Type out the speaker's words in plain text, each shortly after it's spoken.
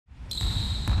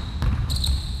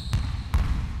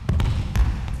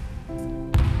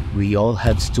We all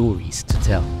have stories to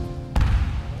tell.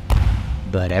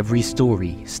 But every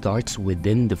story starts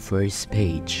within the first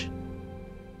page.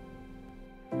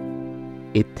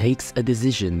 It takes a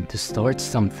decision to start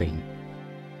something,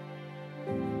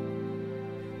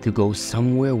 to go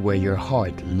somewhere where your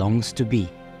heart longs to be.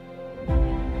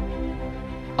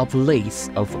 A place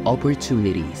of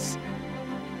opportunities.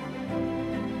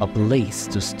 A place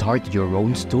to start your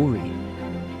own story.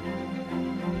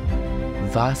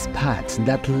 Vast paths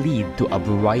that lead to a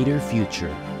brighter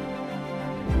future.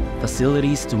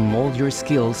 Facilities to mold your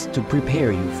skills to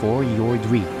prepare you for your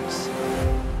dreams.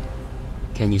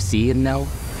 Can you see it now?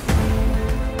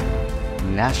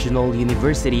 National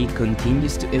University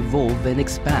continues to evolve and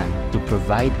expand to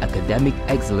provide academic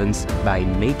excellence by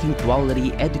making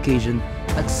quality education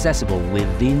accessible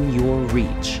within your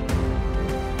reach.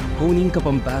 Honing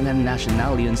Kapampangan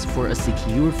Nationalians for a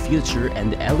secure future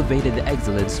and elevated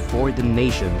excellence for the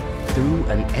nation through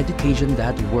an education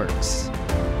that works.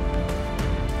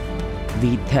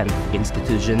 The 10th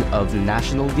institution of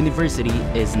National University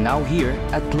is now here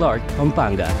at 𝗏𝗏,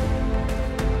 Pampanga.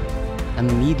 A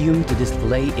medium to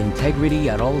display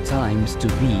integrity at all times to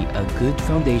be a good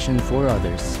foundation for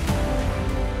others.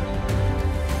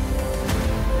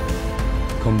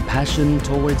 Compassion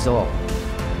towards all.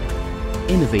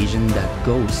 Innovation that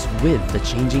goes with the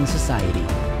changing society.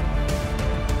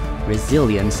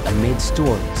 Resilience amid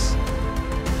storms.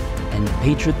 And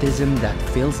patriotism that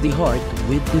fills the heart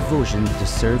with devotion to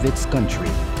serve its country.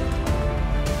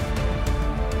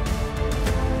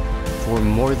 For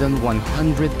more than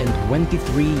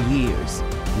 123 years,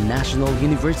 National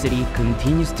University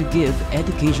continues to give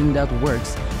education that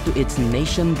works to its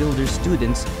nation-builder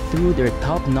students through their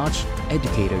top-notch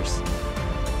educators.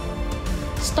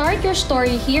 Start your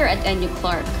story here at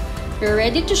NUCrk. We're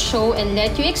ready to show and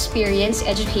let you experience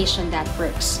education that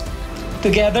works.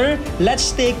 Together,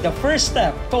 let's take the first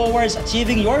step towards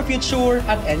achieving your future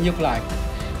at NUCrk.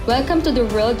 Welcome to the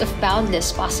world of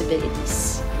boundless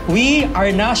possibilities. We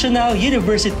are National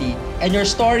University, and your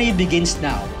story begins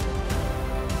now.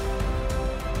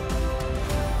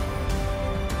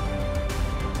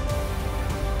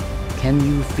 Can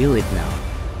you feel it now?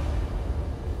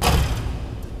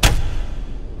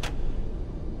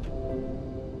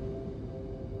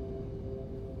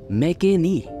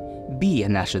 Mekeni, be a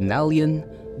Nationalian,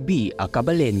 be a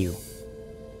Kabalenyo.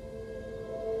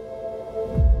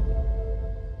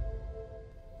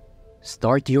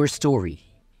 Start your story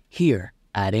here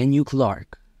at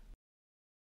NUCrk.